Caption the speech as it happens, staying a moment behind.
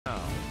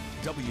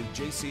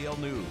WJCL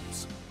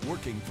News,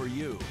 working for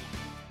you.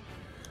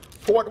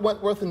 Fort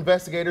Wentworth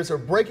investigators are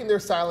breaking their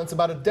silence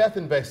about a death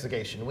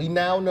investigation. We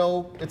now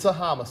know it's a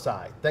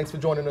homicide. Thanks for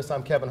joining us.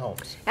 I'm Kevin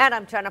Holmes. And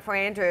I'm Jennifer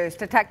Andrews.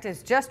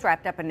 Detectives just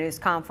wrapped up a news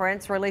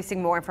conference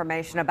releasing more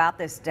information about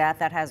this death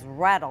that has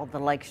rattled the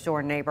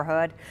Lakeshore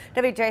neighborhood.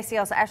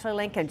 WJCL's Ashley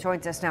Lincoln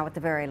joins us now with the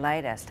very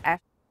latest.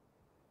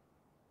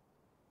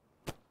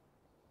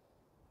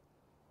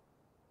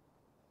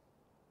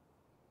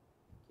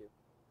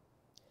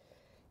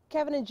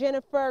 Kevin and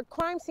Jennifer,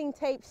 crime scene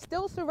tape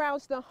still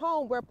surrounds the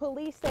home where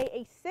police say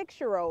a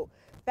 6-year-old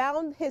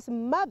found his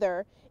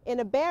mother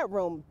in a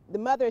bedroom. The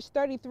mother is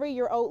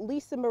 33-year-old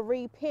Lisa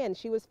Marie Penn.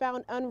 She was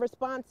found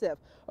unresponsive.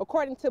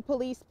 According to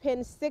police,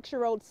 Penn's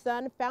 6-year-old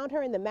son found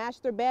her in the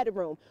master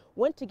bedroom,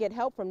 went to get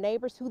help from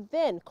neighbors who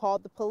then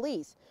called the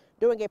police.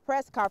 During a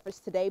press conference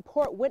today,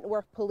 Port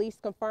Wentworth police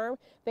confirmed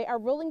they are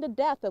ruling the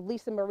death of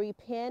Lisa Marie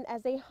Penn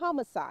as a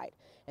homicide.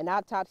 An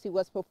autopsy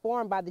was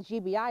performed by the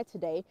GBI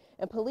today,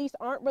 and police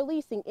aren't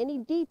releasing any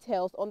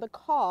details on the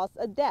cause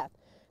of death.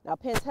 Now,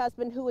 Penn's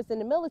husband, who was in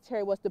the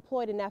military, was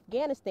deployed in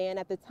Afghanistan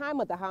at the time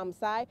of the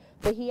homicide,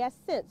 but he has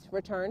since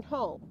returned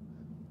home.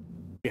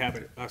 We have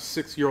a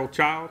 6-year-old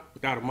child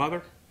without a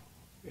mother,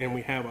 and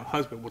we have a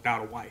husband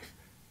without a wife.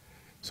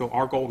 So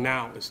our goal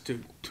now is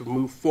to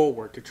move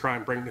forward to try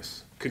and bring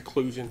this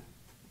conclusion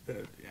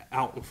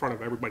out in front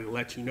of everybody to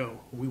let you know.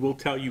 We will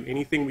tell you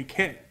anything we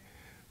can,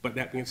 but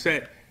that being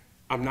said,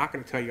 I'm not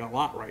going to tell you a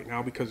lot right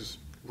now because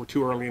we're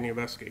too early in the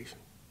investigation.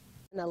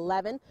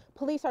 11,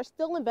 police are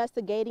still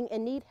investigating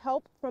and need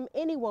help from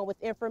anyone with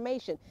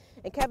information.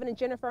 And Kevin and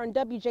Jennifer on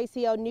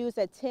WJCL News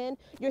at 10,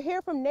 you'll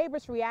hear from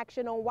neighbors'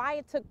 reaction on why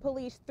it took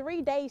police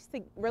 3 days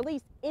to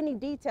release any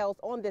details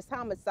on this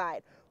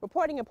homicide.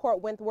 Reporting in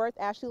Port Wentworth,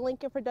 Ashley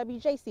Lincoln for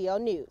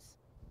WJCL News.